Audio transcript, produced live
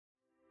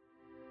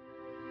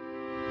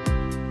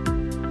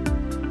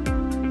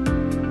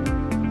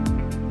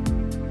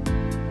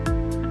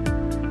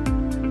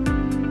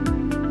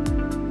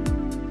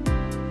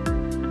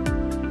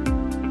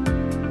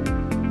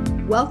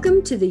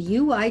Welcome to the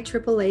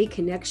UIAAA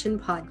Connection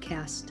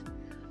podcast.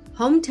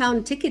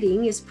 Hometown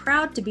Ticketing is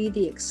proud to be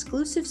the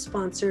exclusive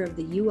sponsor of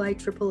the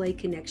UIAAA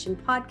Connection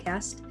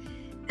podcast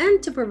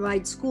and to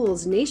provide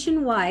schools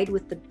nationwide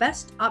with the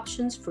best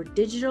options for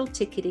digital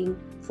ticketing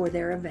for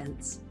their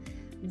events.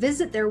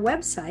 Visit their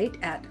website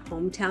at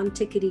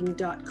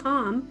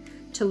hometownticketing.com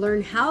to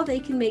learn how they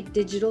can make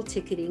digital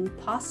ticketing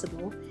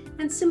possible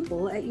and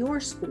simple at your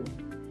school.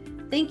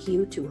 Thank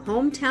you to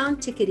Hometown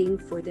Ticketing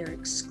for their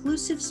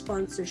exclusive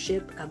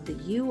sponsorship of the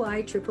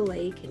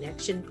UIAAA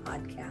Connection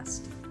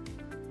podcast.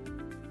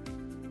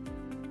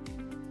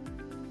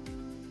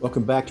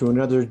 Welcome back to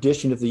another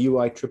edition of the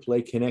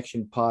UIAAA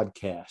Connection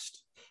podcast.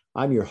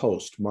 I'm your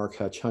host, Mark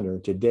Hutch Hunter.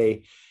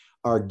 Today,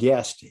 our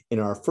guest in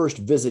our first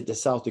visit to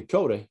South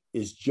Dakota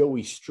is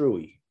Joey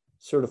Struey,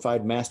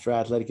 Certified Master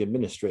Athletic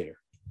Administrator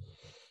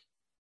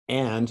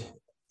and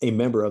a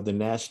member of the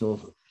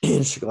National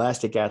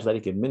Interscholastic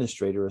Athletic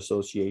Administrator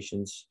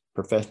Association's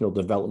Professional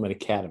Development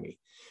Academy.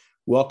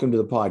 Welcome to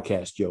the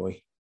podcast,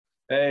 Joey.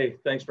 Hey,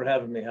 thanks for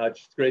having me,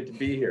 Hutch. It's great to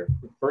be here.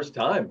 First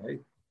time. Hey.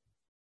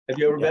 Have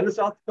you ever been to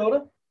South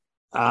Dakota?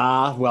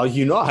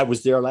 Well, I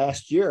was there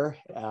last year.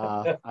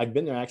 I've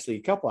been there actually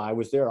a couple. I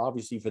was there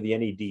obviously for the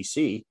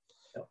NEDC,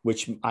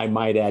 which I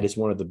might add is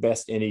one of the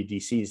best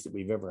NEDCs that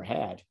we've ever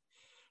had.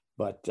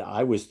 But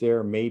I was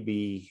there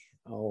maybe,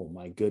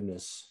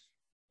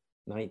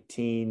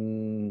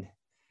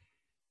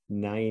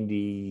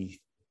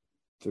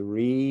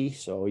 1993.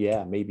 So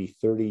yeah, maybe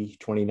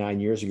 29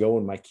 years ago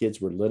when my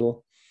kids were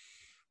little.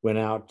 Went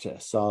out,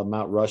 saw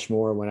Mount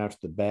Rushmore, went out to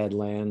the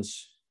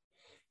Badlands,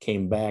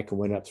 came back and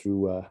went up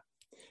through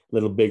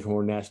Little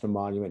Bighorn National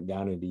Monument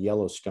down into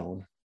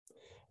Yellowstone.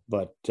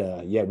 But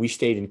we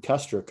stayed in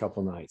Custer a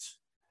couple nights.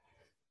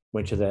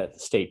 Went to that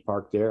state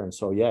park there. And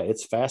so,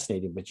 it's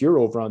fascinating. But you're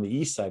over on the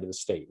east side of the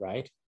state,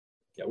 right?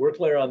 Yeah, we're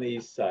clear on the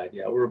east side.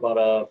 Yeah, we're about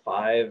a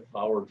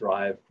 5-hour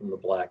drive from the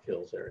Black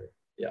Hills area.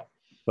 Yeah.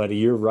 But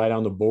you're right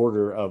on the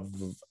border of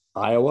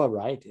Iowa,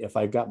 right? If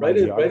I've got my right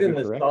geography in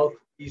the correct.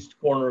 Southeast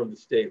corner of the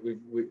state.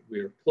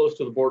 We're close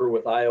to the border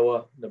with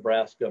Iowa,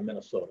 Nebraska,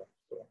 Minnesota.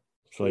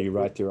 So you're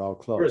right there all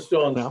close. We're a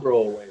stone's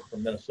throw away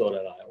from Minnesota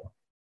and Iowa. A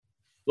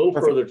little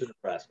further to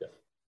Nebraska.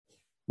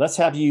 Let's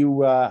have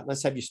you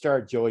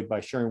start, Joey,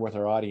 by sharing with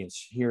our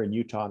audience here in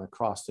Utah and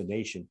across the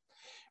nation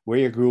where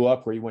you grew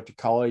up, where you went to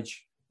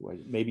college,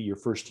 maybe your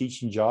first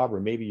teaching job, or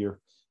maybe your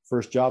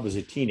first job as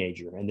a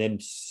teenager, and then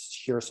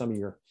share some of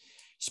your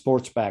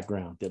sports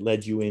background that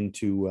led you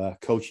into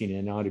coaching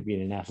and now to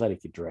being an athletic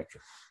director.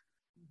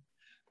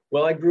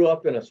 Well, I grew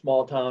up in a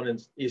small town in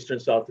eastern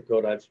South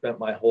Dakota. I've spent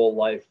my whole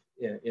life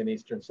in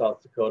eastern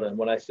South Dakota. And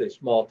when I say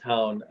small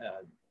town,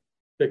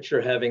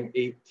 picture having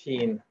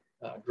 18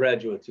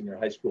 graduates in your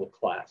high school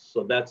class.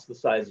 So that's the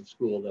size of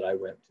school that I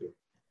went to.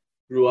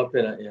 Grew up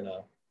in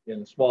a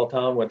small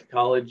town, went to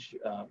college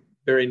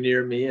very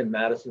near me in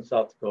Madison,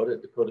 South Dakota,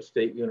 at Dakota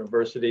State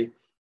University.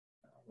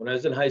 When I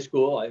was in high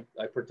school, I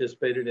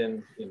participated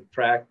in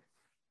track,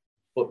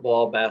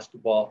 football,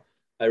 basketball.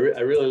 I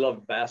really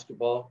loved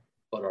basketball,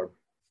 but our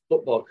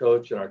football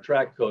coach and our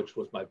track coach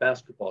was my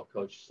basketball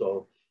coach.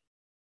 So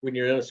when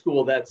you're in a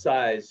school that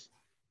size,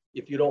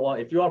 if you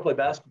want to play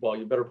basketball,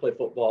 you better play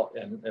football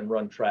and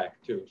run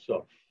track too.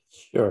 So,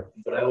 sure.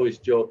 But I always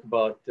joke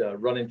about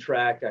running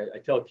track. I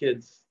tell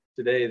kids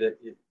today that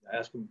I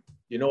ask them,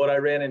 you know what I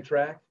ran in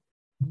track?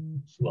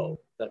 Slow.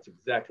 That's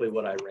exactly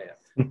what I ran.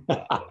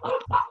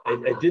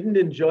 I didn't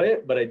enjoy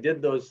it, but I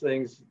did those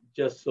things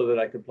just so that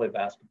I could play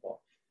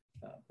basketball.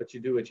 But you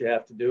do what you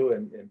have to do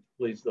and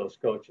please those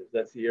coaches.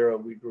 That's the era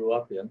we grew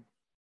up in.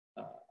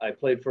 I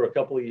played for a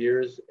couple of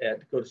years at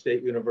Dakota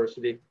State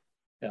University.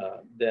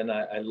 Then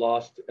I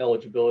lost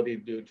eligibility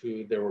due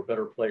to there were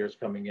better players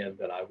coming in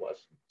than I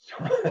was.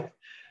 But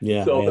I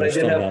did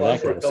have fun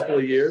for a couple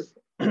of years.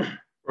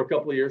 For a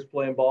couple of years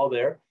playing ball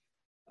there.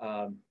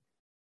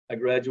 I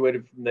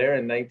graduated from there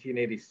in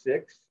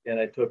 1986, and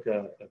I took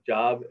a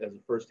job as a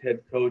first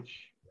head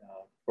coach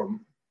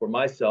for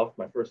myself,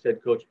 my first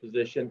head coach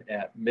position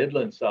at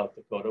Midland, South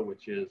Dakota,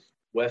 which is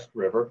West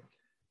River,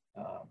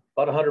 about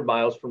 100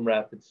 miles from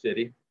Rapid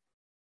City,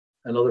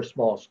 another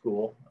small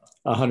school.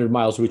 100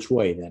 miles which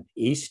way then?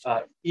 East?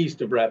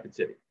 East of Rapid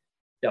City.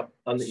 Yep,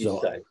 on the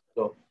east side.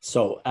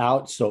 So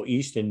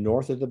east and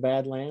north of the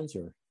Badlands,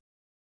 or?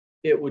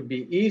 It would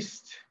be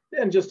east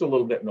and just a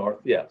little bit north,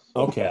 yes.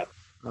 Okay.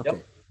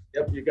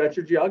 Yep, you got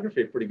your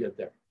geography pretty good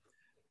there.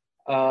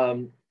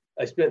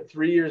 I spent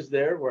 3 years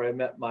there where I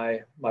met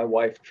my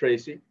wife,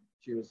 Tracy.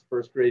 She was the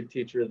first grade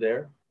teacher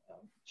there.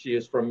 She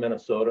is from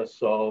Minnesota.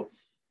 So a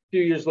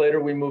few years later,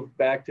 we moved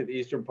back to the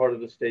eastern part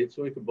of the state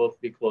so we could both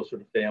be closer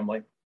to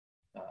family.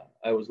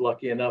 I was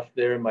lucky enough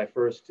there in my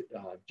first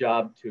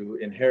job to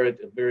inherit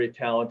a very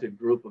talented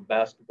group of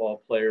basketball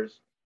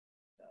players.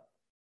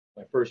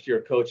 My first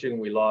year coaching,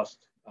 we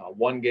lost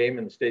one game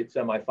in the state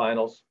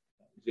semifinals.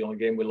 It was the only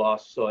game we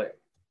lost. So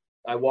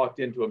I walked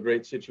into a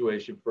great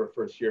situation for a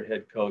first year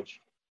head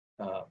coach,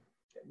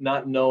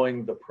 not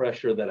knowing the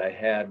pressure that I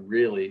had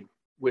really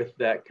with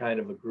that kind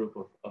of a group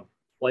of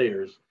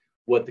players,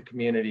 what the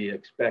community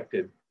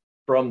expected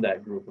from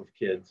that group of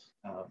kids.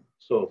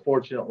 So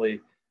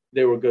fortunately,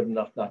 they were good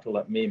enough not to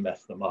let me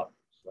mess them up.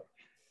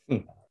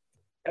 So,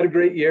 had a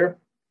great year.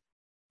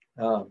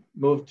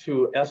 Moved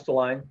to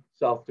Estelline,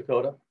 South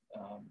Dakota,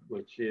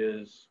 which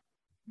is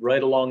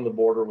right along the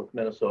border with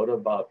Minnesota,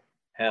 about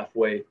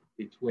halfway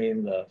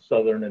between the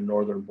southern and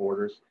northern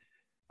borders.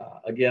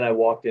 Again, I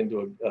walked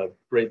into a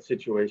great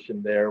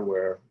situation there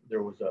where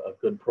there was a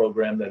good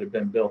program that had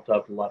been built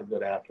up, a lot of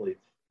good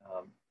athletes.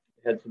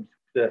 Had some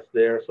success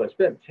there. So I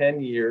spent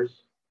 10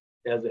 years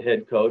as a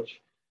head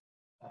coach.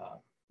 I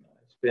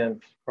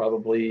spent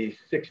probably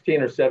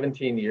 16 or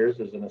 17 years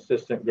as an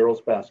assistant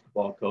girls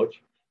basketball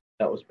coach.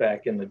 That was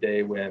back in the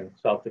day when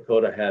South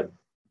Dakota had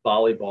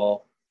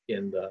volleyball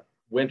in the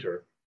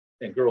winter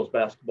and girls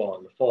basketball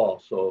in the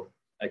fall. So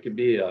I could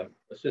be an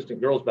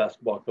assistant girls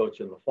basketball coach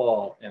in the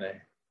fall and a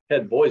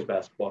head boys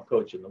basketball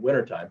coach in the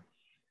wintertime.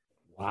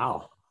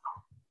 Wow.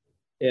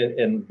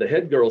 And the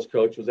head girls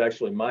coach was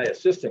actually my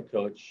assistant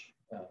coach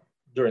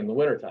during the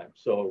wintertime.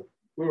 So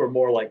we were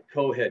more like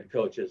co-head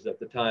coaches at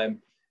the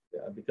time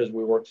because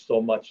we worked so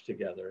much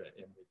together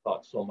and we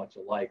thought so much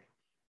alike,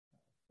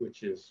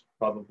 which is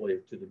probably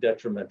to the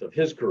detriment of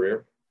his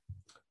career.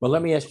 Well,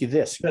 let me ask you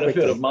this.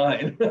 Benefit of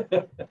mine.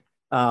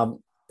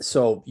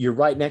 So you're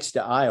right next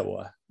to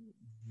Iowa,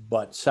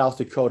 but South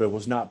Dakota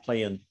was not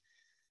playing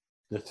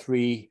the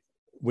 3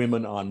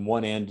 women on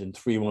one end and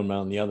 3 women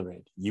on the other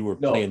end. You were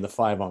playing the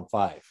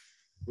 5-on-5.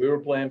 We were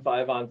playing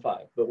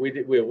 5-on-5, but we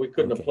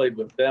couldn't have played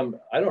with them.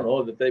 I don't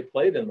know that they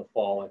played in the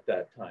fall at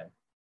that time.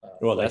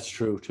 Well, that's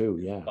true too.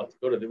 Yeah. South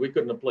Dakota, we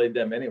couldn't have played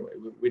them anyway.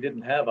 We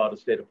didn't have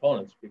out-of-state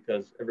opponents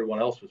because everyone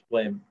else was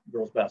playing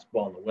girls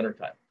basketball in the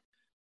wintertime,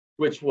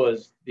 which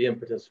was the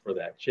impetus for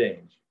that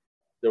change.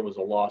 There was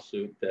a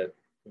lawsuit that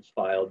was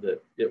filed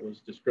that it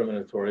was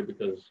discriminatory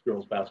because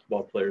girls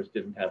basketball players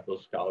didn't have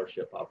those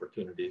scholarship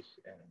opportunities.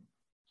 And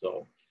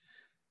so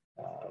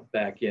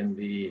back in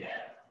the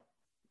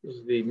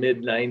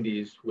mid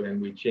 90s when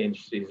we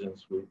changed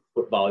seasons, we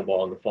put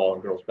volleyball in the fall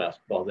and girls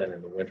basketball then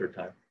in the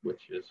wintertime,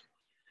 which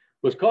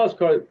was caused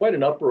quite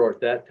an uproar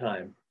at that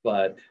time,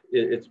 but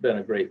it's been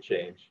a great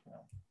change.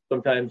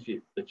 Sometimes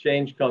the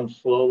change comes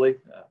slowly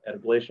at a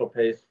glacial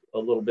pace a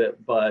little bit,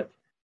 but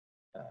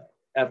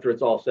after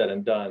it's all said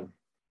and done,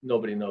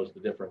 nobody knows the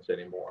difference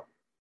anymore.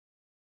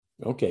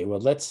 Okay, well,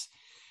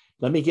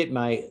 let me get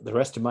the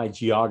rest of my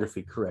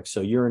geography correct.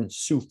 So you're in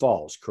Sioux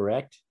Falls,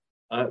 correct?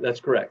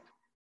 That's correct.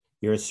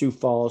 You're in Sioux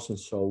Falls, and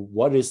so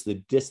what is the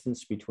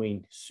distance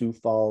between Sioux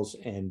Falls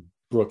and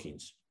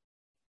Brookings?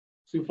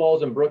 Sioux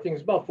Falls and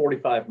Brookings, about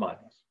 45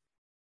 miles.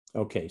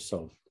 Okay,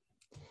 so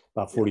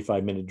about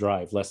 45-minute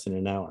drive, less than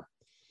an hour.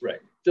 Right,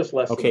 just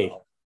less than an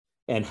hour.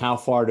 And how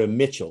far to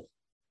Mitchell?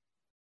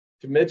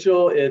 To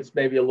Mitchell, it's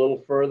maybe a little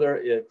further.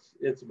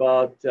 It's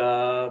about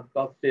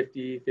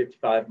 50,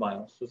 55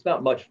 miles. So it's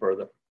not much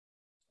further.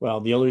 Well,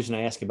 the only reason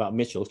I ask about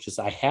Mitchell is because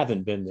I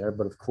haven't been there,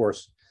 but of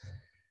course,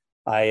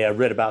 I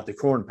read about the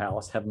Corn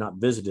Palace, have not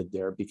visited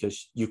there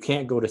because you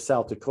can't go to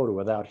South Dakota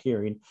without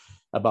hearing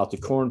about the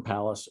Corn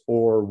Palace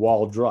or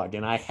Wall Drug.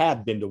 And I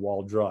have been to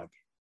Wall Drug.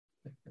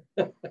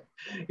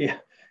 Yeah,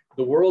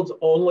 the world's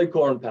only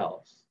Corn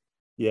Palace.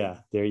 Yeah,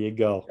 there you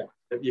go.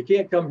 You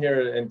can't come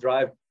here and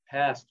drive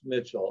past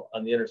Mitchell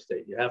on the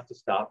interstate. You have to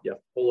stop, you have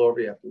to pull over,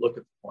 you have to look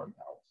at the Corn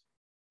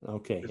Palace.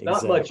 Okay. There's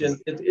not much in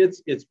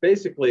it's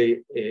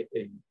basically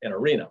an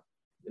arena.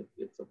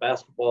 It's a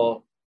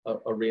basketball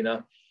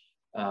arena.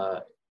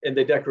 And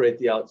they decorate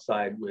the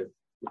outside with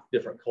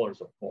different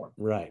colors of corn.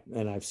 Right.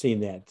 And I've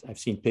seen that. I've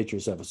seen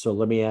pictures of it. So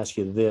let me ask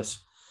you this.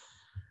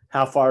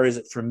 How far is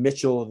it from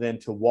Mitchell then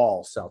to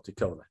Wall, South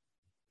Dakota?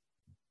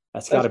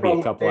 That's got to be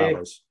a couple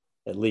hours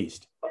at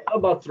least.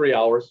 About 3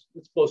 hours.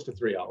 It's close to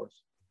 3 hours.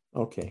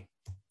 Okay.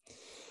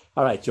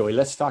 All right, Joey,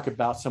 let's talk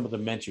about some of the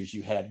mentors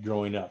you had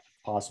growing up,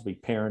 possibly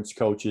parents,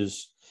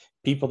 coaches,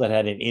 people that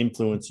had an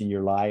influence in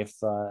your life,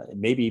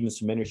 maybe even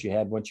some mentors you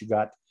had once you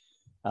got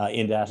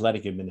into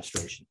athletic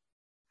administration.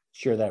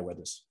 Share that with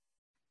us.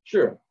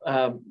 Sure.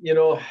 I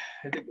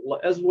think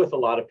as with a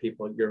lot of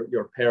people,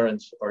 your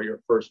parents are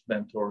your first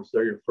mentors.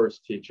 They're your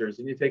first teachers,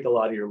 and you take a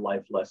lot of your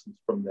life lessons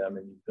from them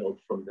and you build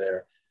from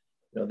there.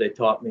 They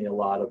taught me a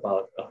lot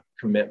about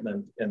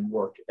commitment and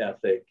work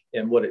ethic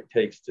and what it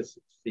takes to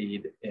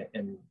succeed.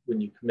 And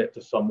when you commit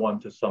to someone,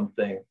 to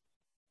something,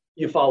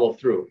 you follow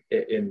through.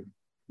 And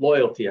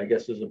loyalty, I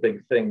guess, is a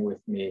big thing with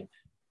me.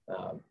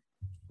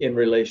 In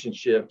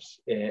relationships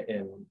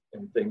and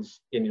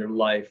things in your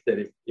life, that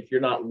if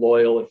you're not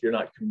loyal, if you're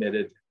not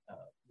committed,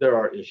 there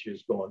are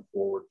issues going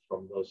forward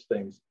from those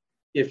things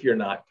if you're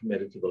not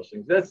committed to those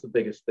things. That's the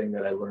biggest thing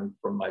that I learned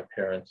from my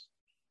parents.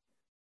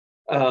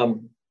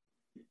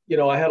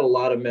 I had a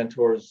lot of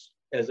mentors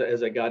as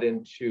I got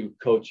into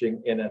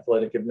coaching and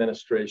athletic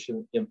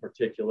administration in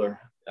particular.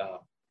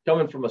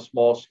 Coming from a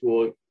small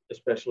school,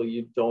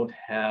 especially,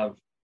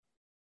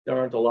 there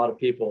aren't a lot of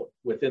people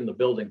within the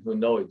building who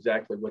know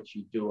exactly what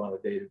you do on a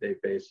day-to-day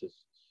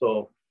basis.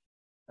 So,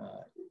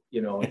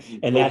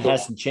 and that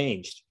hasn't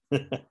changed.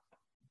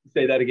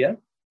 Say that again?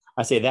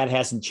 I say that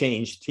hasn't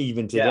changed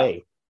even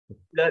today.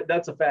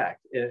 That's a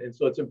fact. And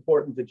so it's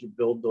important that you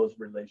build those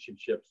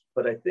relationships.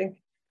 But I think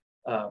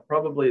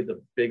probably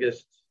the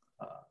biggest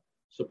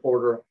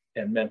supporter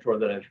and mentor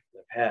that I've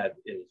had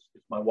is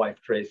my wife,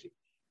 Tracy.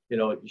 You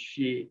know,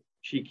 she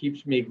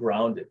keeps me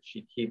grounded.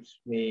 She keeps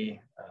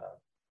me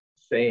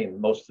sane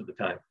most of the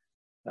time.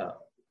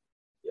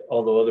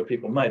 Although other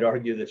people might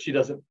argue that she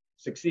doesn't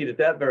succeed at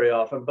that very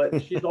often,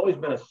 but she's always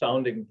been a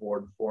sounding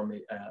board for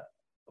me,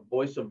 a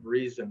voice of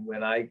reason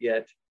when I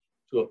get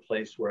to a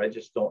place where I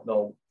just don't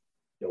know,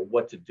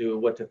 what to do,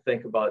 what to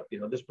think about.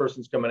 This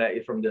person's coming at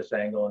you from this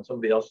angle and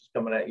somebody else is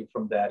coming at you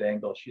from that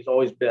angle. She's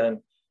always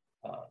been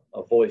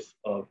a voice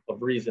of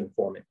reason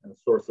for me and a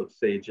source of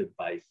sage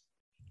advice.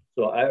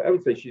 So I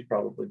would say she's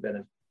probably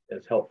been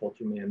as helpful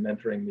to me and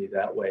mentoring me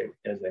that way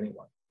as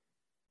anyone.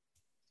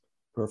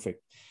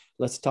 Perfect.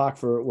 Let's talk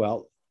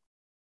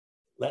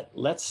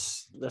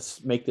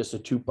let's make this a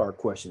two-part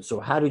question. So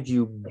how did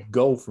you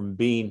go from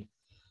being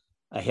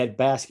a head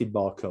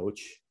basketball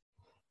coach,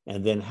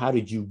 and then how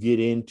did you get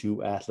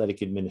into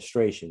athletic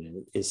administration?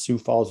 And is Sioux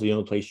Falls the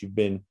only place you've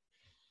been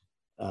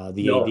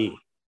the AD?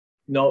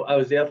 No, I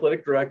was the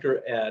athletic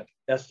director at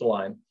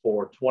Estelline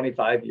for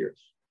 25 years,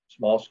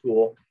 small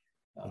school.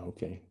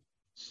 Okay.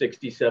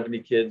 60, 70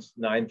 kids,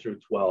 9 through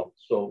 12.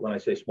 So when I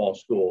say small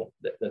school,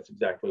 that's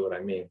exactly what I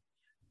mean.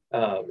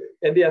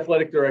 And the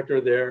athletic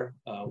director there,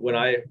 when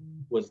I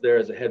was there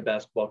as a head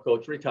basketball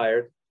coach,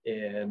 retired,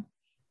 and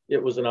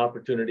it was an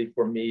opportunity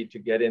for me to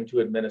get into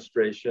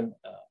administration.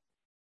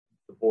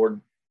 The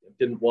board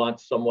didn't want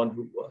someone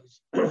who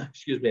was,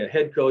 a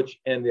head coach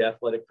and the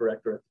athletic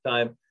director at the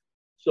time.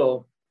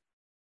 So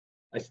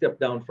I stepped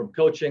down from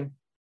coaching,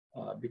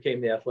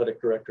 became the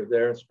athletic director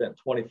there, and spent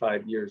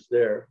 25 years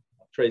there.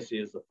 Tracy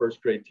is the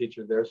first grade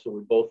teacher there, so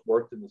we both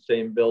worked in the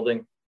same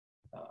building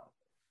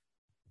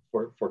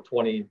for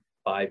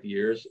 25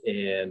 years.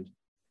 And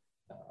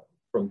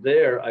from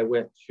there, I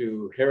went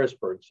to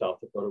Harrisburg, South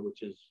Dakota,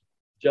 which is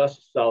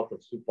just south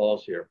of Sioux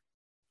Falls here.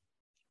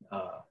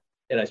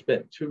 And I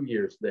spent 2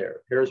 years there.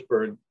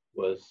 Harrisburg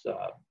was,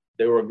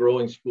 they were a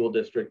growing school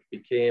district,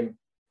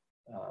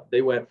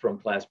 they went from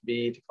Class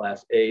B to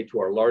Class A to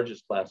our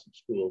largest class of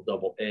school,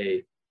 double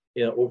A,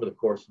 over the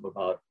course of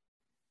about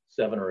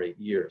 7 or 8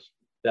 years.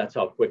 That's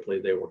how quickly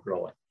they were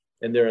growing.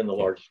 And they're in the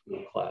large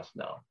school class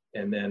now.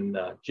 And then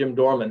Jim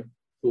Dorman,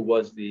 who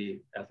was the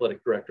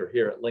athletic director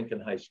here at Lincoln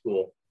High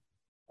School,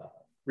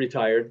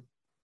 retired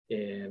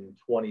in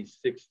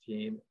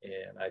 2016,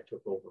 and I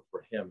took over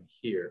for him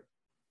here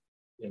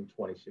in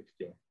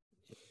 2016.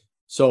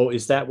 So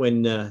is that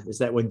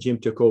when Jim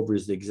took over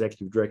as the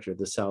executive director of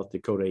the South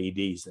Dakota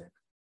ADs then?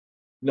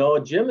 No,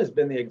 Jim has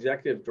been the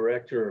executive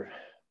director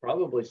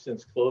probably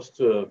since close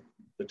to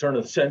the turn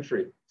of the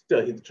century, to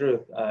tell you the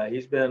truth.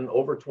 He's been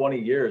over 20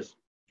 years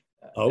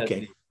as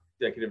the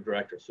executive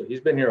director. So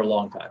he's been here a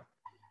long time.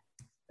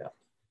 Yeah.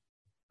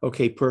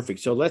 Okay,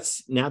 perfect. So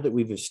now that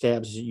we've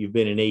established that you've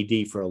been an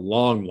AD for a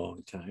long,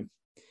 long time,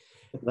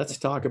 let's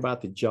talk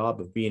about the job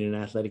of being an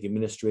athletic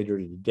administrator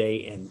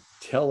today and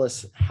tell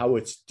us how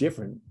it's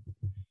different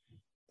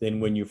than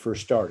when you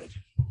first started.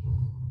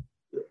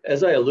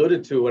 As I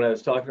alluded to when I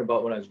was talking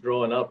about when I was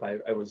growing up, I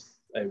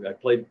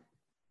played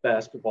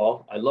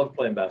basketball. I loved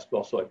playing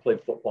basketball, so I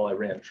played football. I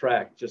ran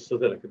track just so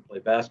that I could play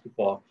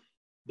basketball.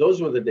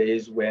 Those were the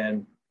days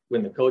when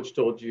the coach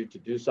told you to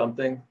do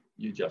something,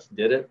 you just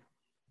did it.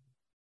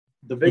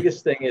 The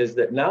biggest thing is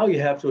that now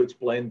you have to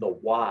explain the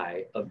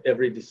why of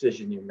every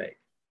decision you make.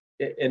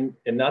 And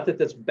not that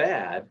that's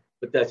bad,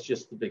 but that's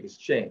just the biggest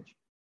change.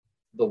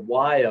 The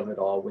why of it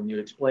all, when you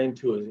explain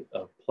to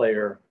a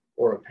player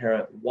or a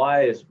parent,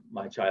 why is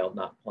my child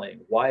not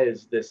playing? Why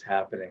is this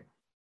happening?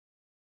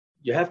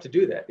 You have to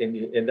do that.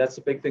 And that's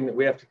the big thing that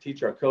we have to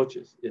teach our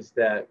coaches, is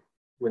that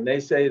when they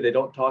say they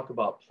don't talk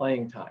about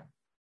playing time,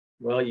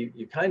 well,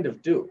 you kind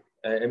of do.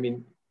 I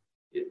mean,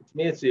 to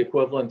me, it's the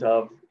equivalent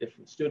of if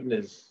a student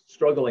is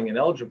struggling in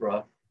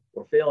algebra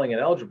or failing in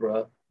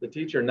algebra, the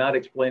teacher not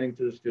explaining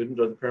to the student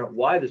or the parent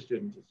why the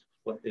student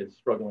is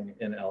struggling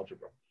in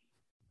algebra.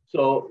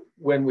 So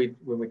when we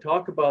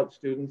talk about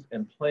students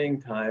and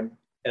playing time,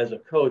 as a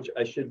coach,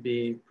 I should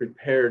be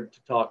prepared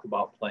to talk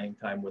about playing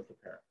time with the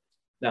parent.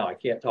 Now, I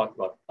can't talk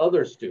about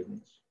other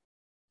students,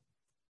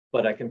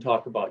 but I can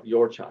talk about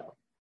your child.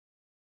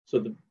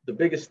 So the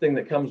biggest thing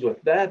that comes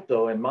with that,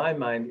 though, in my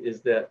mind,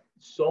 is that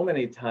so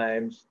many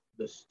times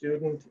the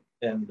student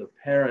and the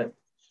parent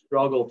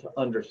struggle to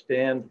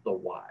understand the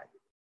why.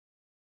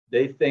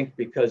 They think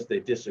because they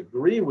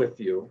disagree with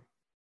you,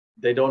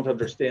 they don't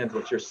understand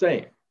what you're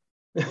saying.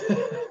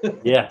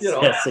 Yes,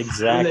 yes,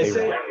 exactly. They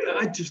say,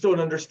 I just don't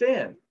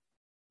understand.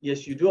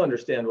 Yes, you do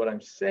understand what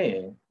I'm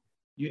saying.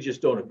 You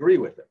just don't agree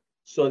with it.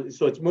 So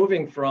it's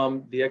moving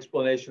from the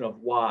explanation of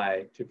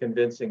why to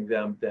convincing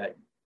them that,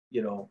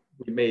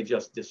 we may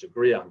just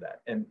disagree on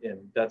that. And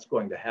that's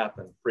going to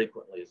happen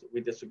frequently, is that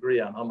we disagree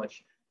on how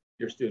much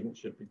your student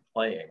should be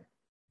playing.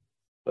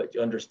 But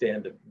you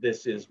understand that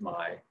this is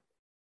my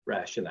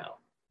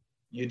rationale.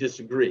 You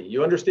disagree.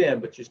 You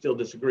understand, but you still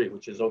disagree,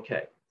 which is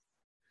okay.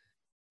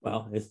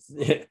 Well, it's,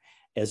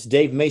 as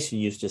Dave Mason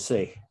used to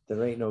say,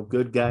 there ain't no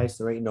good guys,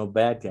 there ain't no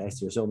bad guys.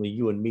 There's only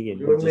you and me, and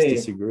You we and just me.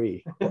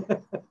 disagree.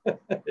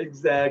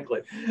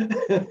 Exactly.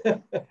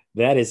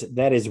 That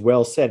is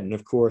well said. And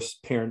of course,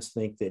 parents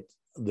think that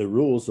the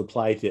rules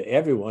apply to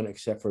everyone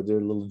except for their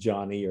little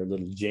Johnny or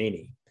little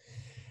Janie.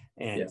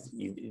 And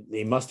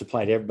they must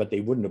apply to everybody, but they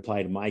wouldn't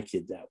apply to my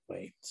kid that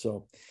way.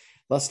 So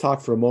let's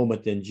talk for a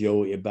moment then,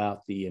 Joey,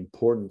 about the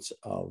importance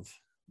of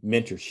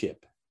mentorship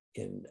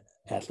in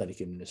athletic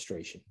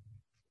administration.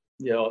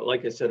 You know,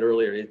 like I said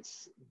earlier,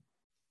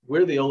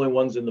 we're the only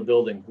ones in the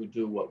building who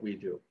do what we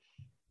do.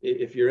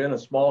 If you're in a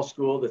small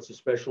school, that's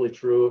especially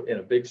true. In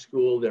a big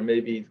school, there may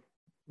be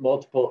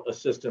multiple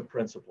assistant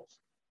principals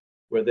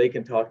where they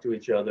can talk to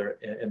each other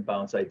and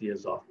bounce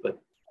ideas off. But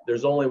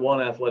there's only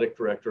one athletic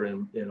director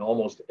in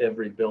almost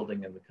every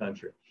building in the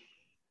country.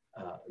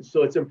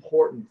 So it's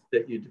important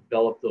that you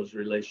develop those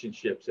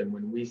relationships. And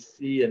when we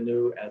see a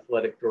new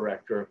athletic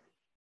director,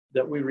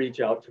 that we reach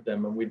out to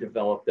them and we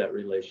develop that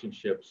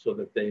relationship so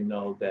that they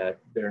know that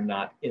they're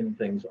not in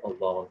things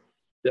alone,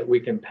 that we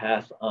can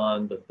pass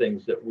on the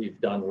things that we've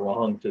done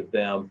wrong to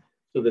them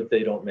so that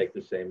they don't make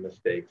the same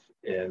mistakes,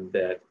 and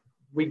that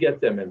we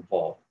get them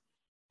involved.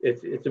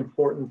 It's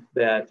important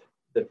that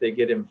they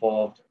get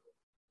involved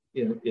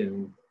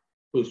in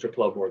booster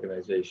club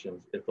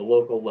organizations at the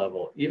local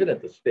level, even at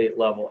the state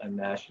level and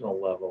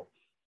national level.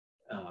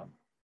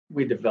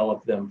 We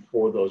develop them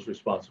for those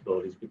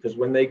responsibilities, because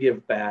when they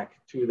give back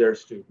to their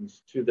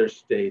students, to their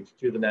states,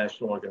 to the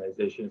national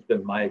organization, it's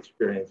been my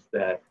experience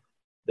that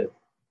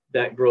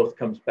growth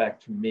comes back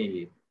to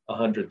me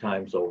 100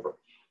 times over.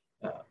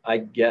 I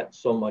get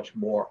so much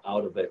more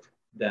out of it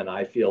than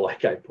I feel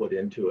like I put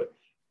into it.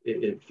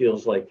 It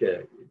feels like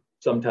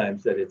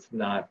sometimes that it's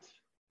not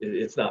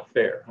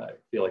fair. I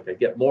feel like I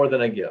get more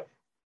than I give,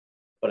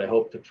 but I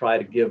hope to try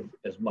to give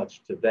as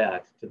much to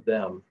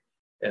them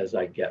as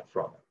I get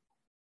from it.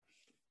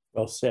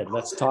 Well said.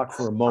 Let's talk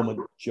for a moment,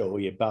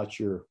 Joey, about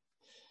your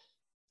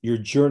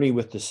journey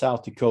with the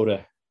South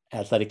Dakota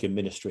Athletic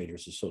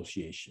Administrators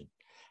Association,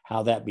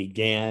 how that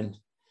began.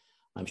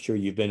 I'm sure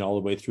you've been all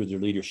the way through their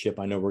leadership.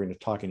 I know we're going to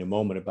talk in a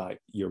moment about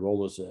your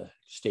role as a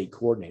state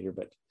coordinator,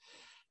 but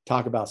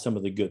talk about some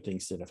of the good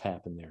things that have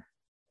happened there.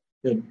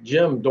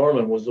 Jim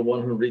Dorman was the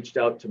one who reached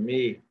out to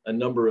me a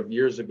number of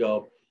years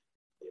ago.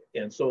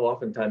 And so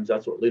oftentimes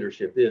that's what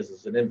leadership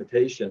is an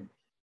invitation.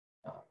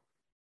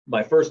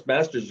 My first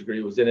master's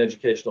degree was in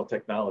educational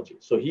technology.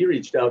 So he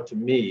reached out to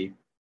me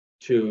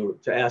to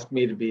ask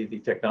me to be the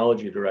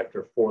technology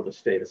director for the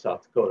state of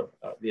South Dakota,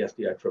 the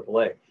SDI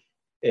AAA.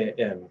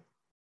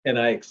 And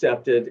I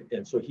accepted.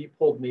 And so he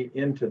pulled me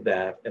into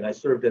that. And I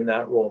served in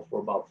that role for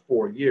about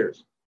 4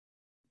 years.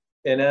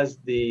 And as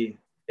the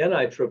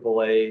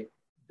NIAAA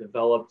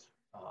developed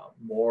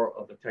more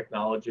of a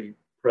technology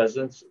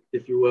presence,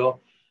 if you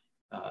will,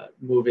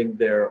 moving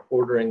their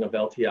ordering of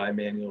LTI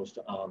manuals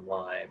to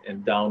online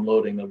and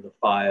downloading of the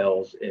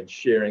files and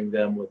sharing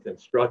them with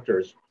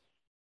instructors,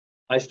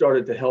 I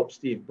started to help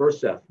Steve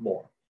Burseth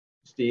more.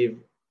 Steve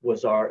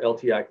was our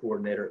LTI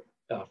coordinator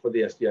for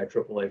the SDI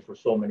AAA for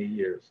so many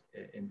years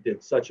and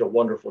did such a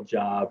wonderful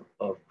job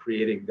of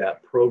creating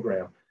that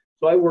program.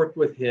 So I worked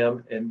with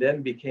him and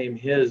then became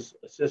his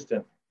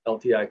assistant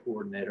LTI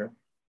coordinator,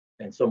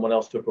 and someone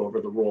else took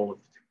over the role of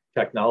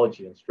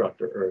technology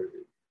instructor or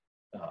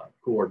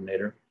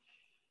coordinator.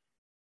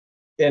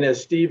 And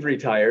as Steve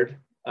retired,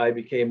 I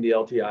became the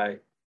LTI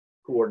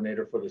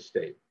coordinator for the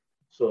state.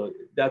 So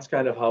that's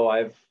kind of how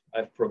I've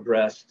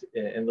progressed,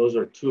 and those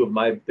are two of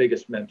my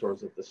biggest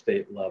mentors at the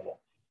state level.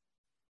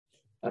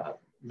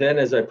 Then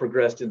as I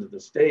progressed into the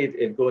state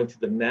and going to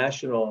the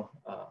national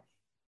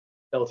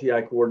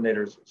LTI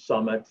Coordinators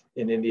Summit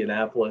in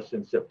Indianapolis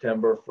in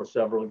September for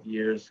several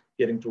years,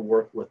 getting to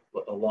work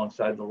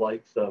alongside the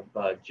likes of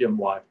Jim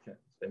Watkins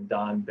and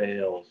Don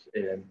Bales,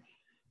 and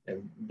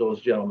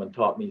those gentlemen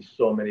taught me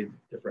so many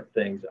different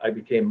things. I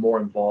became more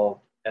involved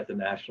at the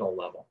national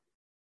level.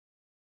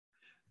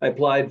 I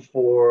applied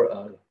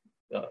for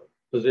a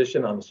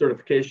position on the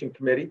certification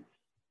committee,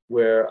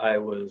 where I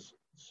was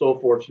so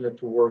fortunate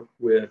to work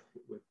with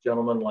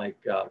gentlemen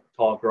like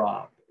Tal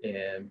Grob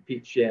and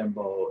Pete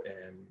Shambo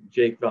and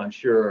Jake Von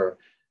Schurer.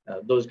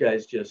 Those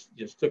guys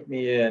just took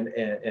me in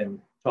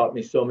and taught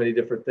me so many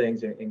different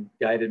things and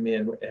guided me,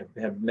 and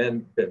have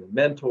been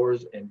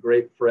mentors and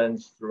great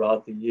friends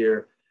throughout the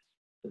year.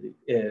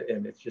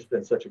 And it's just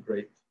been such a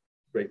great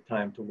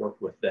time to work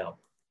with them.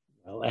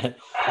 Well,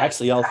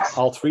 actually,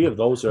 all three of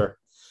those are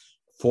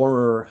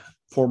former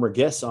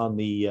guests on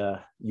the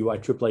UI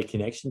AAA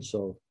Connection.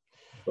 So,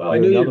 well, I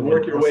knew you'd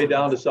work your way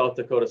down to South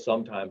Dakota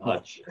sometime,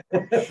 Hutch.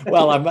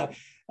 Well,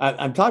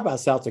 I'm talking about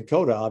South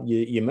Dakota.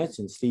 You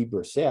mentioned Steve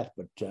Burseth,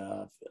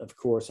 but of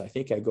course, I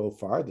think I go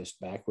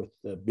farthest back with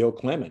Bill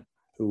Clement,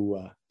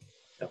 who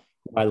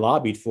I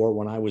lobbied for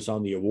when I was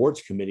on the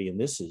awards committee. And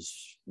this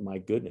is, my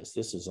goodness,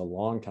 this is a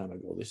long time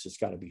ago. This has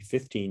got to be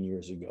 15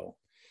 years ago.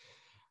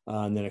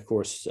 And then, of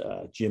course,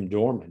 Jim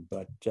Dorman.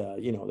 But,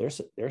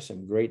 there's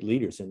some great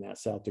leaders in that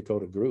South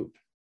Dakota group.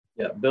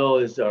 Yeah, Bill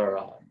is our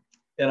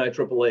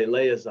NIAAA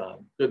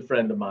liaison, good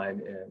friend of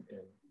mine, and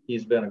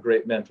he's been a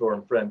great mentor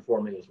and friend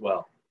for me as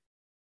well.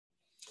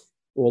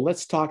 Well,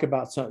 let's talk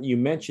about something. You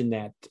mentioned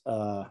that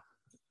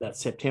that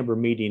September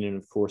meeting, and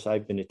of course,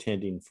 I've been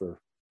attending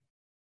for,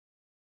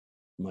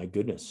 my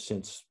goodness,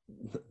 since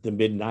the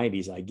mid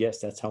 '90s. I guess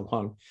that's how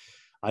long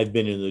I've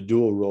been in the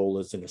dual role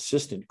as an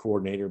assistant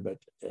coordinator, but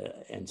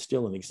and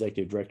still an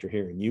executive director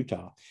here in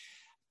Utah.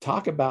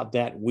 Talk about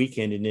that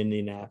weekend in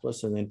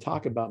Indianapolis, and then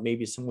talk about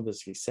maybe some of the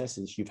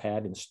successes you've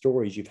had and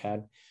stories you've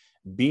had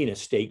being a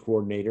state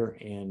coordinator,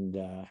 and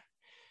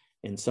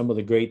some of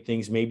the great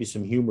things, maybe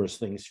some humorous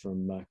things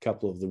from a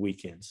couple of the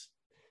weekends.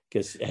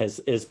 Because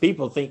as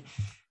people think,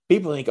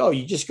 oh,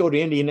 you just go to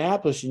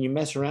Indianapolis and you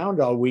mess around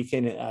all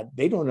weekend.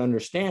 They don't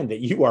understand that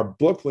you are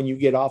booked when you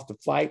get off the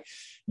flight.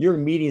 Your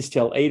meetings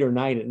till 8 or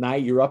 9 at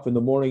night. You're up in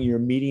the morning, your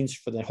meetings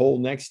for the whole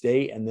next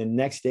day, and then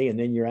next day, and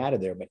then you're out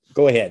of there. But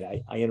go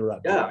ahead. I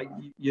interrupt. Yeah,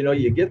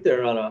 you get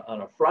there on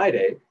a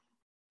Friday,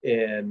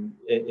 and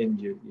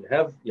you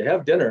have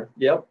dinner.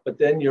 Yep, but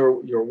then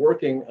you're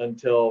working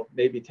until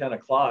maybe 10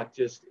 o'clock.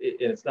 And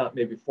it's not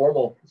maybe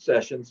formal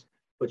sessions,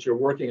 but you're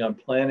working on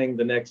planning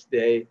the next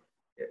day,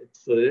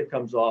 so that it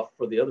comes off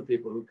for the other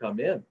people who come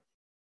in.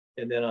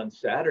 And then on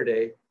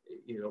Saturday,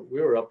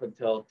 we were up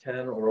until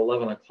 10 or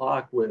 11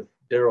 o'clock with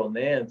Daryl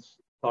Nance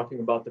talking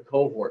about the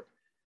cohort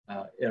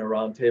in a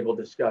roundtable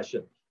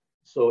discussion.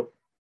 So,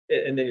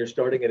 and then you're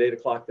starting at 8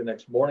 o'clock the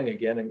next morning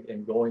again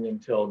and going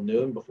until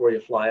noon before you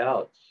fly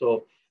out.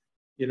 So,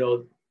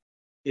 it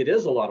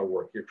is a lot of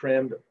work. You're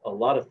crammed a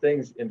lot of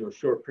things into a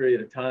short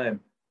period of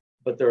time,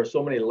 but there are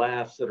so many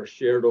laughs that are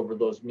shared over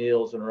those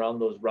meals and around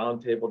those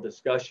roundtable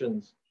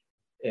discussions,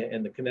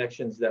 and the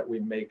connections that we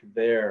make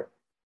there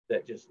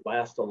that just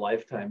last a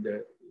lifetime.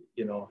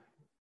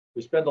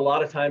 We spend a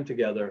lot of time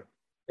together,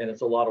 and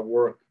it's a lot of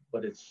work,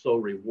 but it's so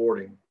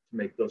rewarding to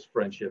make those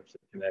friendships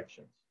and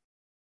connections.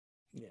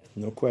 Yeah,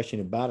 no question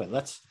about it.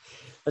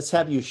 Let's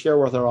have you share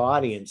with our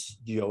audience,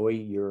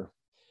 Joey,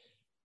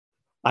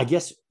 I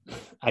guess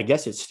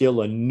it's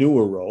still a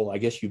newer role. I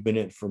guess you've been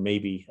in it for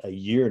maybe a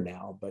year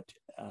now, but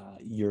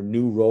your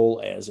new role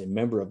as a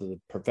member of the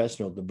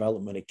Professional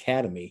Development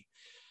Academy.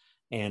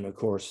 And of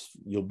course,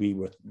 you'll be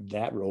with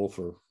that role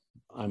for,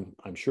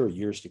 I'm sure,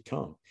 years to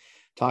come.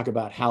 Talk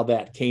about how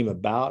that came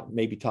about.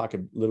 Maybe talk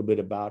a little bit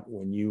about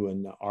when you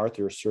and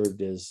Arthur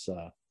served as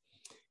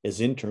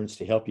interns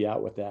to help you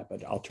out with that.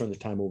 But I'll turn the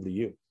time over to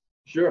you.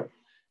 Sure.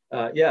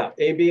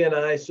 AB and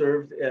I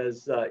served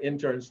as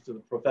interns to the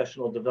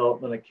Professional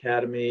Development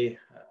Academy.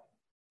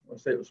 I want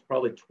to say it was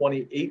probably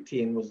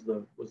 2018 was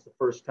the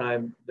first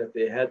time that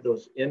they had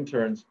those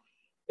interns.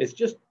 It's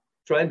just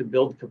trying to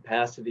build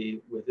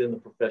capacity within the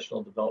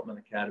Professional Development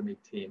Academy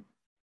team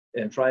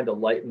and trying to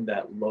lighten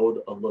that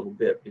load a little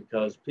bit,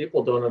 because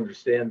people don't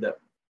understand that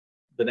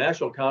the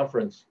national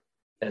conference,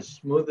 as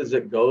smooth as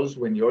it goes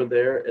when you're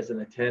there as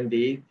an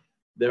attendee,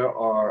 there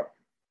are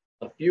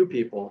a few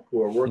people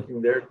who are working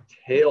their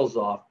tails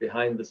off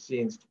behind the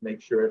scenes to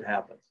make sure it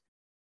happens,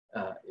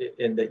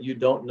 and that you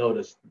don't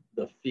notice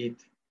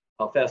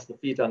how fast the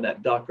feet on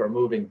that duck are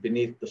moving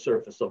beneath the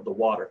surface of the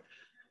water.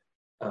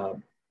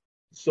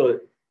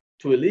 So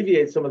to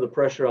alleviate some of the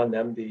pressure on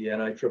them, the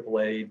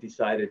NIAAA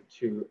decided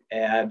to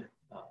add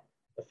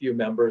a few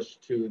members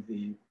to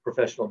the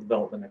Professional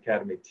Development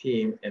Academy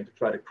team, and to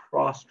try to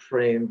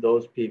cross-train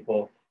those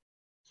people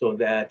so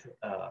that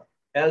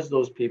as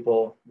those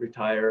people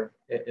retire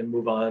and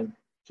move on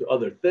to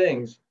other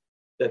things,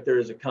 that there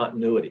is a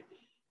continuity.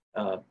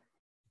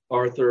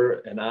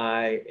 Arthur and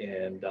I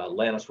and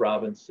Lannis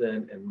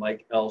Robinson and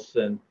Mike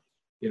Elson,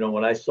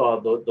 when I saw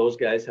those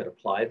guys had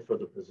applied for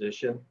the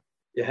position,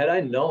 had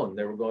I known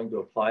they were going to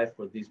apply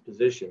for these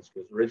positions,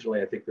 because originally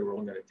I think they were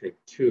only going to take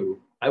 2,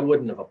 I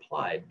wouldn't have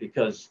applied,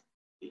 because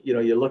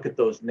you look at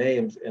those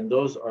names and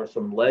those are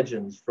some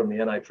legends from the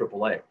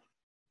NIAAA,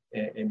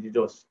 and you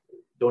just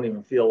don't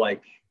even feel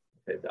like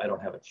I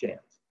don't have a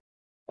chance.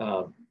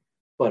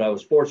 But I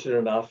was fortunate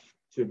enough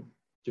to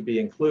be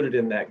included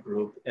in that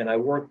group, and I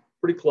worked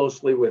pretty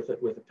closely with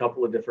a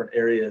couple of different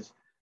areas,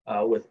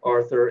 with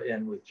Arthur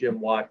and with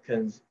Jim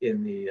Watkins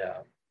in the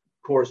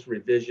course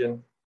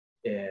revision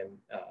and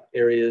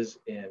areas,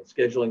 and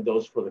scheduling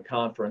those for the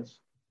conference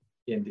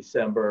in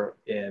December,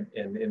 and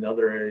in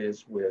other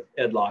areas with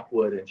Ed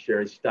Lockwood and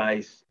Sherry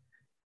Stice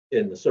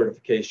in the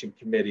certification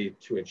committee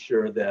to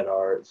ensure that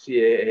our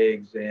CAA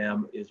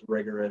exam is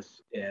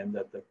rigorous and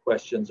that the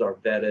questions are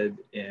vetted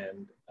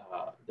and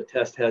the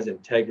test has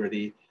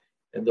integrity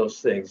and those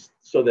things,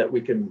 so that we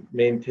can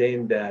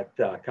maintain that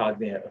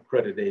Cognia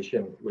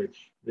accreditation,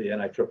 which the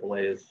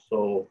NIAAA is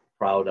so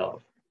proud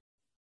of.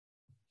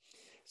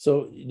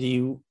 So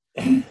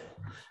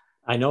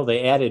I know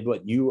they added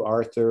you,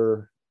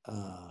 Arthur,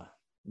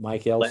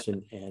 Mike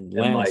Elson, and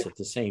Lannis at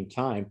the same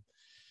time.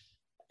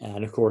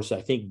 And of course,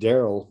 I think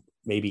Daryl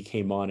maybe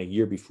came on a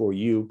year before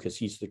you, because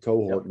he's the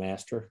cohort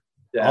master,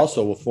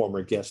 also a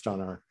former guest on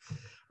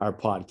our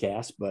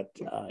podcast. But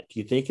do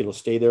you think it'll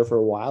stay there for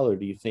a while, or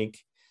do you think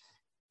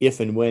if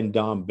and when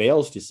Don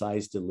Bales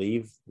decides to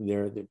leave,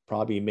 there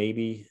probably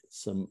maybe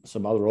some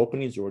other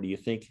openings, or do you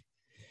think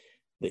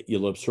that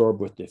you'll absorb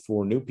with the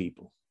 4 new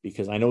people?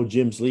 Because I know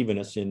Jim's leaving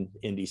us in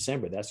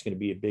December. That's going to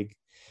be a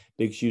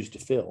big shoes to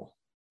fill.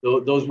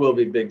 Those will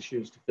be big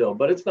shoes to fill,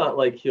 but it's not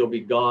like he'll be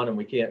gone and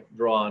we can't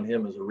draw on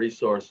him as a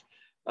resource.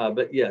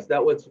 But yes,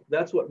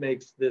 that's what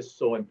makes this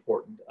so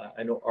important.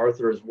 I know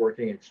Arthur is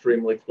working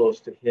extremely close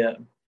to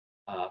him,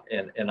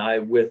 and I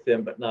with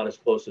him, but not as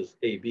close as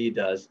AB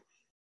does,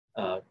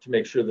 to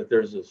make sure that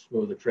there's as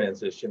smooth a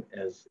transition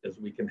as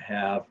we can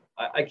have.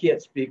 I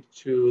can't speak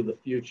to the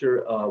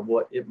future,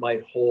 what it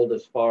might hold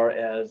as far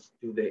as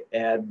do they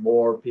add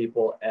more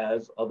people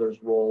as others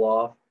roll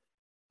off.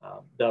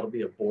 That'll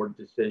be a board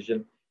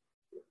decision,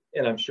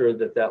 and I'm sure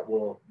that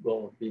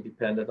will be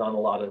dependent on a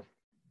lot of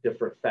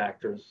different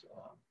factors.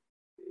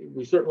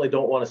 We certainly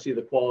don't want to see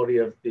the quality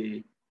of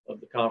the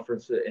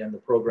conference and the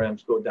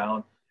programs go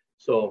down.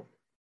 So,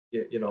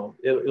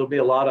 it'll be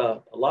a lot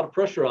of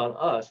pressure on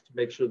us to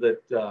make sure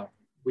that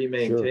we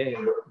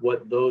maintain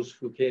what those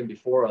who came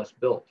before us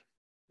built.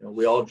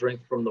 We all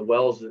drink from the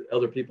wells that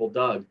other people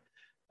dug.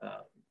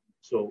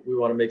 So we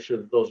want to make sure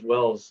that those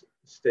wells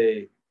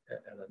stay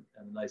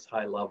at a nice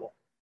high level.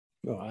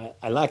 Oh,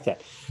 I like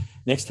that.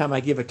 Next time I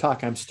give a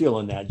talk, I'm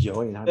stealing that,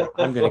 Joey, and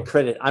I'm going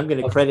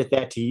to credit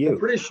that to you. I'm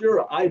pretty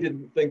sure I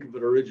didn't think of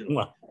it originally.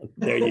 Well,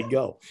 there you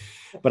go.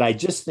 But I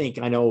just think,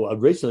 I know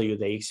originally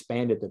they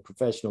expanded the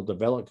professional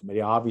development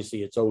committee.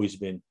 Obviously, it's always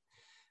been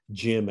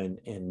Jim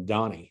and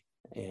Donnie,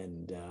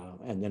 and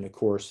then of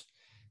course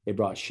they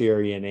brought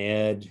Sherry and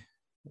Ed,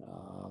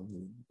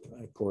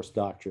 of course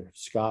Dr.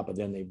 Scott, but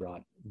then they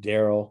brought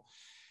Daryl,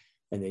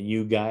 and then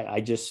you guys.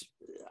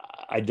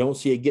 I don't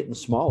see it getting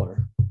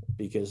smaller,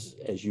 because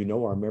as you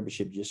know, our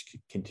membership just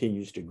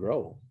continues to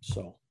grow.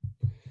 So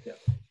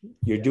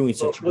you're doing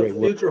such great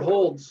work. What the future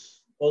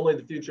holds, only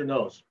the future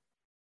knows.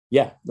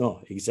 Yeah,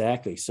 no,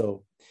 exactly.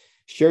 So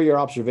share your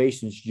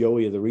observations,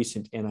 Joey, of the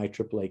recent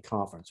NIAAA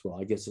conference. Well,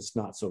 I guess it's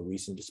not so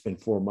recent. It's been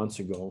 4 months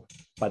ago.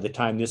 By the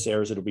time this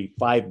airs, it'll be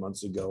 5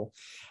 months ago.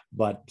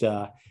 But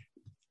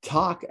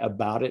talk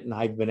about it. And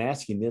I've been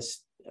asking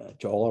this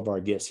to all of our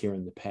guests here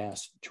in the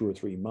past 2 or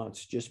 3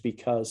 months, just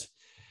because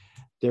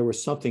there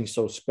was something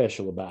so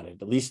special about it.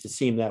 At least it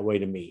seemed that way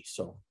to me.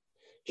 So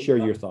share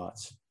your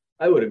thoughts.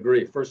 I would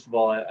agree. First of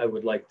all, I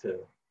would like to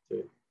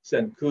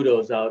send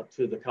kudos out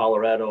to the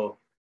Colorado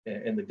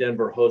and the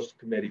Denver host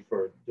committee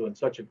for doing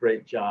such a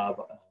great job.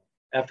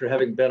 After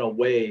having been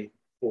away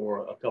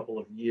for a couple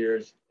of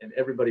years and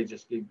everybody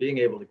just being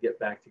able to get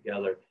back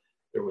together,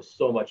 there was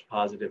so much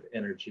positive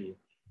energy.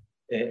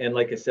 And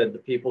like I said, the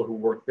people who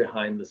work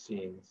behind the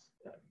scenes,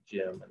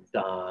 Jim and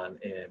Don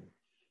and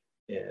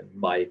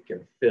Mike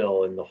and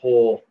Phil and the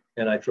whole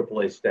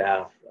NIAAA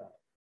staff,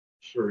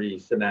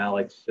 Sharice and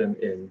Alex and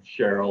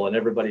Cheryl and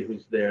everybody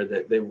who's there,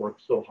 that they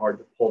worked so hard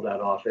to pull that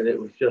off. And it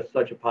was just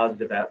such a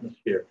positive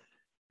atmosphere.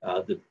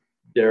 The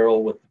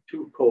Daryl with the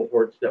 2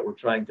 cohorts that were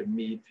trying to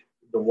meet,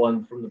 the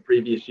one from the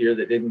previous year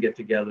that didn't get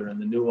together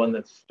and the new one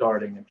that's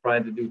starting, and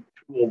trying to do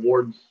 2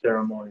 awards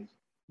ceremonies.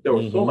 There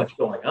was so much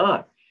going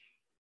on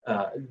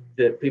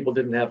that people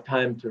didn't have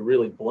time to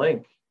really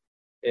blink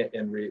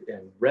and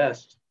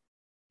rest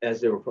as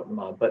they were putting them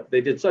on. But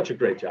they did such a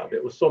great job.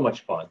 It was so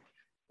much fun.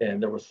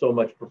 And there was so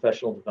much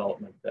professional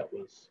development that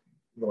was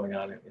going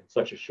on in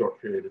such a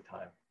short period of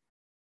time.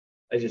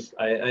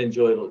 I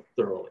enjoyed it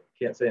thoroughly.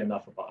 Can't say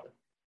enough about it.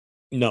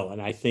 No,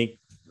 and I think,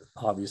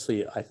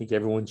 obviously,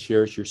 everyone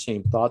shares your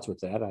same thoughts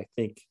with that. I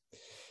think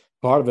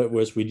part of it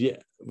was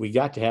we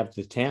got to have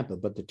the Tampa,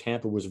 but the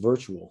Tampa was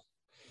virtual.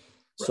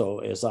 Right. So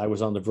as I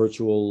was on the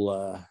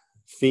virtual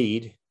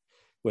feed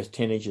with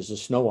 10 inches of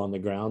snow on the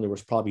ground, there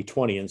was probably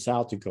 20 in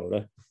South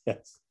Dakota.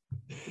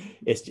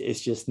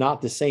 It's just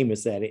not the same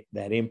as that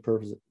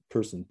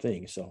in-person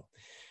thing. So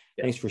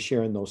thanks for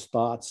sharing those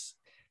thoughts.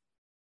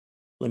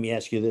 Let me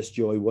ask you this,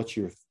 Joey, what's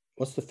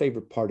the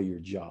favorite part of your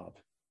job?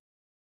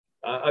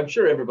 I'm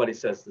sure everybody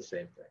says the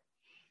same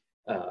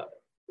thing.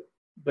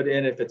 But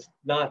if it's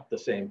not the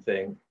same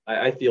thing,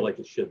 I feel like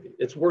it should be.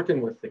 It's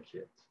working with the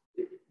kids.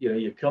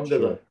 You come to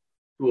the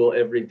school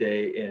every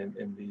day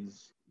and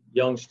these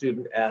young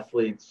student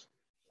athletes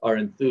are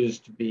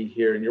enthused to be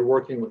here, and you're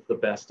working with the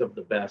best of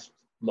the best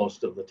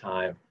most of the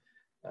time.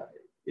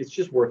 It's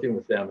just working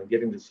with them and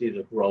getting to see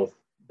the growth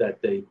that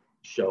they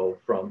show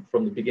from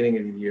the beginning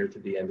of the year to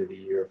the end of the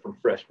year, from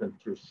freshman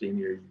through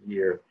senior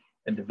year,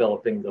 and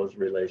developing those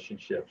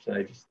relationships. And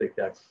I just think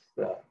that's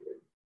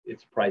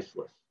it's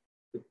priceless.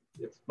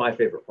 It's my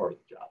favorite part of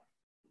the job.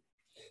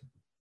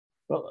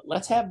 Well,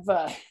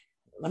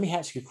 let me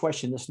ask you a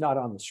question that's not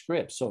on the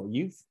script. So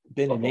you've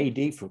been an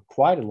AD for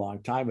quite a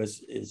long time.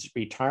 Is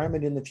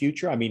retirement in the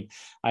future? I mean,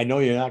 I know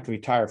you're not going to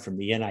retire from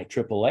the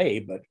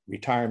NIAAA, but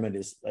retirement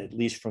is at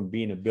least from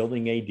being a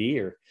building AD.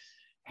 Or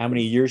how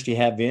many years do you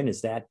have in?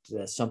 Is that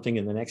something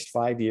in the next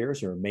 5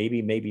 years, or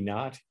maybe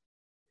not?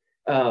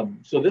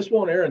 So this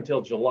won't air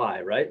until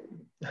July, right?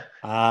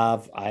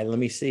 Let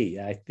me see.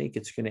 I think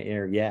it's going to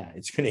air. Yeah,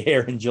 it's going to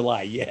air in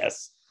July.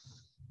 Yes.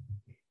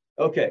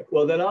 Okay,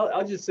 well then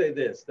I'll just say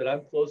this, that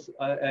I'm close.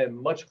 I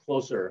am much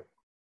closer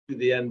to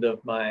the end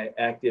of my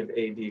active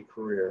AD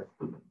career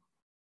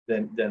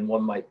than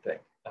one might think.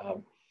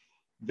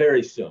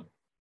 very soon,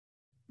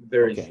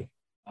 very Okay.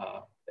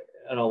 soon.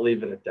 And I'll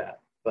leave it at that.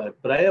 But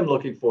I am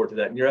looking forward to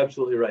that. And you're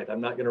absolutely right.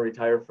 I'm not going to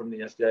retire from the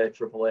SDI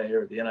AAA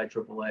or the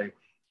NIAAA.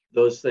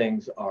 Those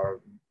things are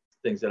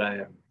things that I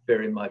am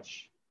very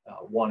much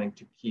wanting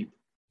to keep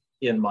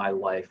in my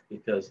life,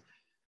 because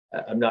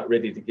I'm not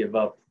ready to give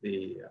up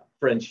the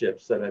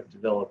friendships that I've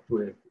developed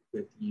with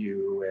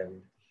you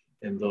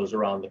and those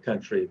around the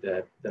country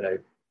that I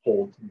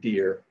hold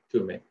dear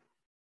to me.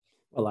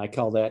 Well, I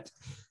call that,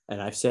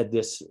 and I've said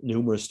this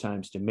numerous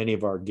times to many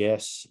of our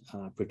guests,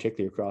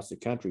 particularly across the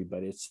country,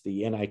 but it's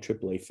the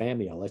NIAAA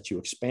family. I'll let you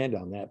expand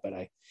on that,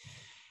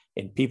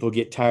 and people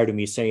get tired of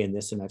me saying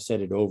this, and I've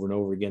said it over and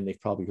over again. They've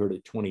probably heard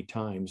it 20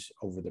 times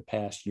over the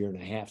past year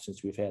and a half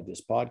since we've had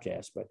this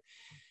podcast, but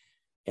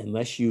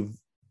unless you've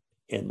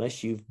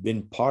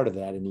been part of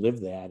that and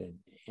lived that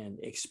and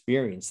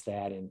experienced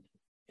that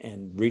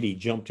and really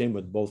jumped in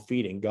with both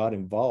feet and got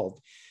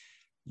involved,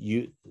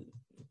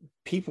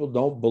 people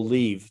don't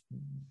believe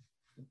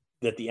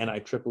that the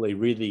NIAAA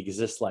really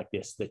exists like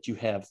this, that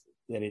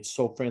it's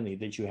so friendly,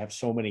 that you have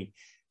so many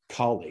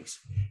colleagues,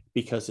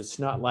 because it's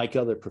not like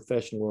other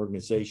professional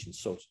organizations.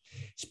 So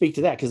speak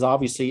to that, because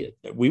obviously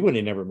we would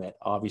have never met,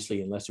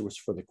 obviously, unless it was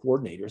for the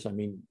coordinators. I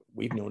mean,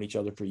 we've known each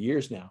other for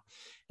years now,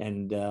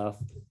 and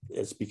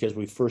it's because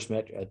we first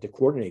met at the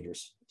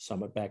coordinators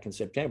summit back in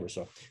September.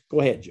 So go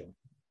ahead, Joe.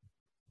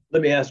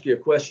 Let me ask you a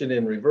question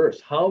in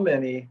reverse. How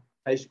many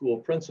high school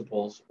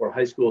principals or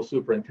high school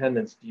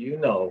superintendents do you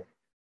know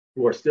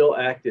who are still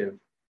active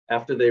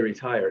after they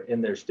retire in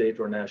their state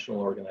or national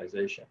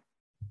organization?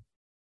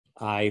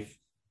 I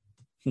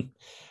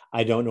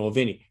don't know of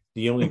any.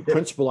 The only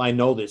principal I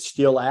know that's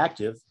still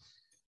active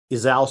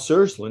is Al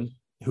Sursland,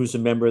 who's a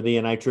member of the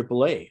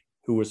NIAAA,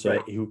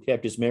 who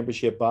kept his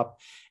membership up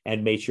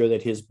and made sure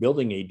that his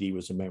building AD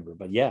was a member.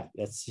 But yeah,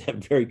 that's a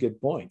very good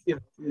point. If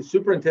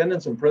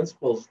superintendents and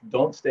principals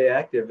don't stay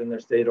active in their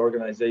state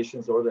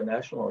organizations or their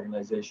national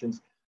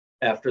organizations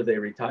after they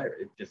retire,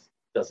 it just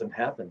doesn't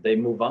happen. They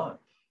move on.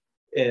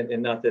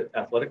 And not that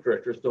athletic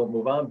directors don't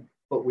move on,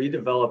 but we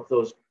develop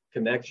those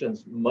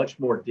connections much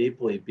more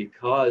deeply,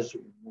 because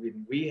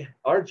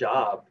our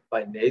job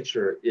by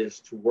nature is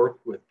to work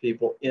with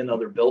people in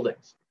other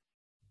buildings,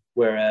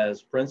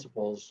 whereas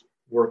principals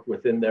work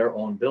within their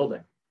own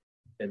building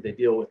and they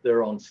deal with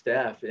their own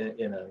staff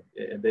and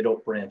they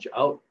don't branch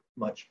out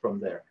much from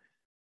there.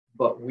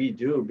 But we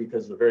do,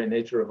 because the very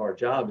nature of our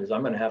job is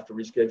I'm going to have to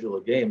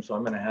reschedule a game, so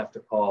I'm going to have to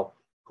call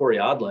Corey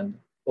Odland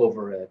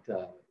over at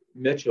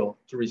Mitchell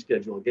to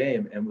reschedule a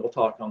game, and we'll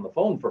talk on the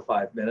phone for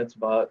 5 minutes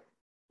about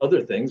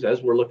other things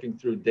as we're looking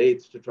through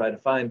dates to try to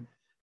find,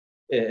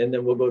 and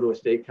then we'll go to a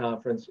state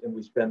conference and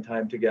we spend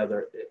time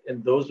together.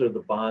 And those are the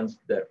bonds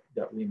that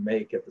we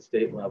make at the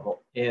state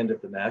level and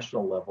at the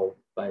national level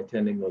by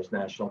attending those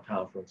national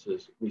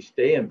conferences. We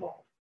stay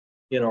involved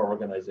in our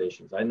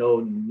organizations. I know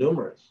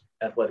numerous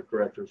athletic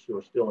directors who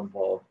are still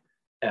involved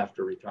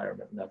after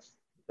retirement, and that's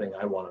the thing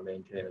I want to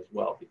maintain as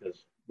well,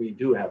 because we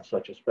do have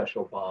such a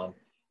special bond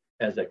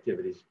as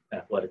activities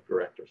athletic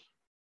directors.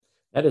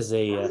 That's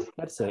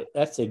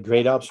a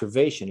great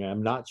observation, and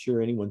I'm not sure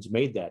anyone's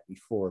made that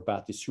before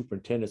about the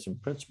superintendents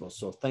and principals.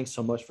 So thanks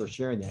so much for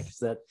sharing that,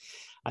 because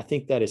I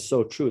think that is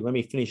so true. Let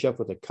me finish up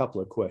with a couple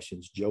of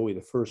questions, Joey.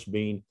 The first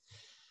being,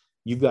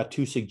 you've got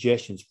 2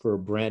 suggestions for a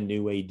brand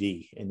new AD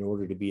in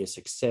order to be a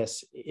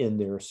success in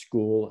their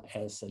school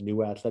as a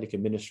new athletic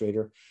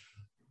administrator.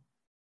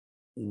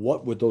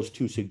 What would those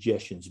 2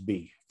 suggestions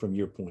be from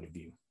your point of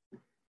view?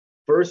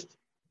 First,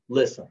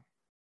 listen.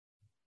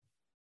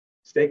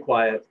 Stay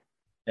quiet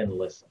and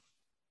listen.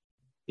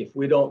 If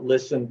we don't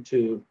listen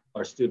to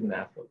our student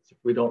athletes, if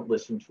we don't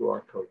listen to our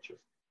coaches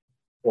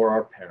or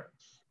our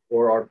parents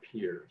or our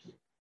peers,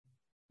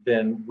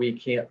 then we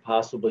can't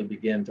possibly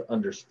begin to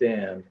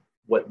understand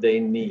what they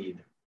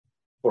need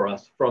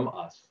from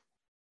us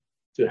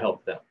to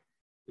help them,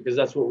 because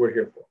that's what we're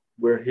here for.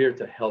 We're here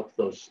to help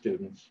those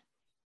students,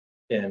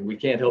 and we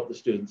can't help the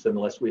students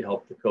unless we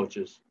help the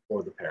coaches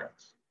or the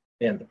parents.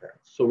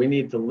 So we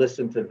need to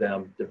listen to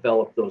them,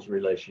 develop those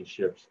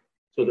relationships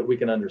so that we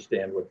can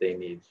understand what they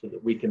need, so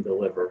that we can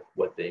deliver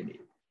what they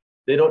need.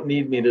 They don't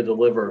need me to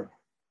deliver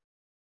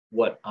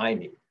what I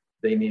need.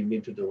 They need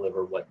me to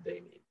deliver what they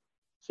need.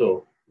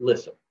 So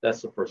listen,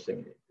 that's the first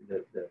thing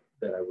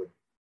that I would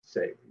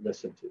say,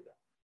 listen to them.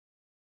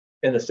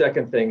 And the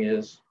second thing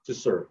is to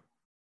serve.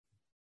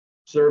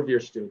 Serve your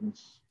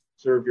students,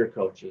 serve your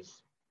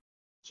coaches,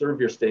 serve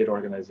your state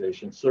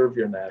organization, serve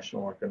your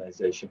national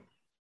organization,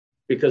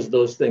 because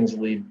those things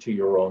lead to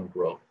your own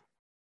growth.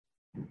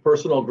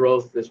 Personal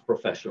growth is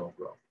professional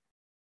growth.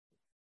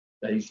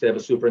 I used to have a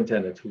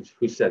superintendent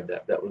who said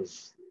that.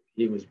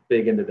 He was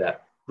big into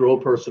that. Grow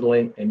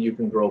personally and you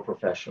can grow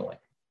professionally.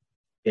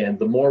 And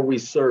the more we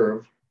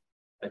serve,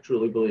 I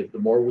truly believe the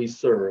more we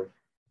serve,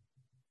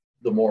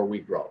 the more we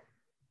grow.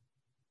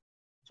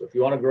 So if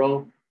you want to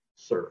grow,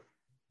 serve.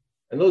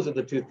 And those are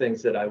the 2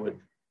 things that I would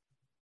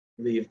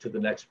leave to the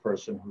next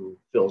person who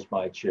fills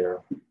my chair,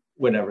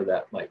 whenever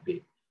that might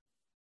be.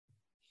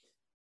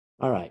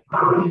 All right.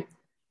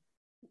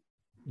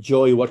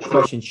 Joey, what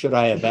question should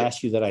I have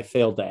asked you that I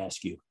failed to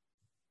ask you?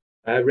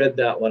 I read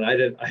that one. I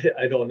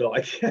don't know.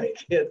 I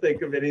can't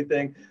think of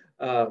anything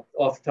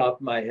off the top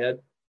of my head.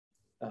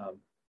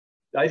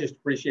 I just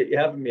appreciate you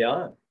having me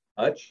on,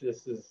 Hutch.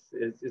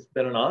 It's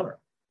been an honor.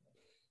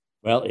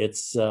 Well,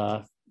 it's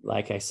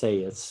like I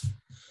say,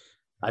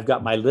 I've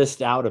got my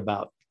list out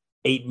about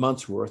 8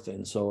 months worth,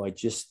 and so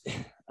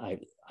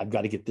I've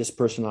got to get this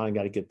person on, I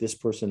got to get this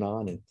person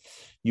on, and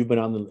you've been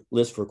on the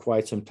list for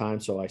quite some time,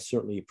 so I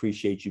certainly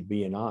appreciate you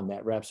being on.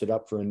 That wraps it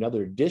up for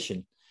another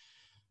edition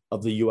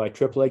of the UI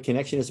AAA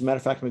Connection. As a matter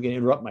of fact, I'm going to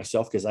interrupt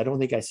myself because I don't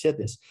think I said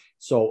this.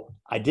 So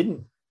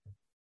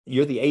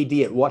you're the AD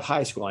at what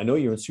high school? I know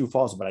you're in Sioux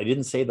Falls, but I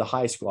didn't say the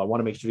high school. I want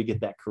to make sure to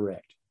get that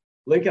correct.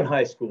 Lincoln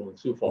High School in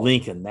Sioux Falls.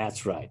 Lincoln,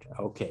 that's right.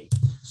 Okay.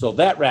 So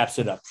that wraps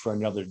it up for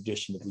another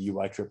edition of the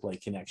UI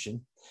AAA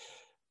Connection.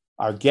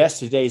 Our guest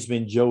today has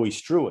been Joey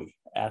Struey,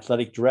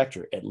 Athletic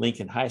Director at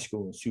Lincoln High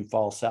School in Sioux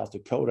Falls, South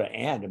Dakota,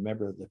 and a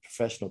member of the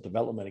Professional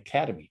Development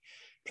Academy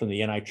from the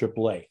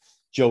NIAAA.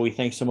 Joey,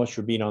 thanks so much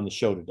for being on the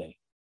show today.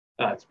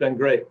 It's been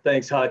great.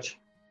 Thanks, Hutch.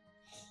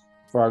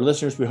 For our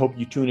listeners, we hope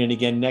you tune in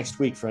again next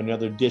week for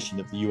another edition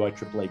of the UI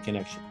AAA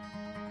Connection.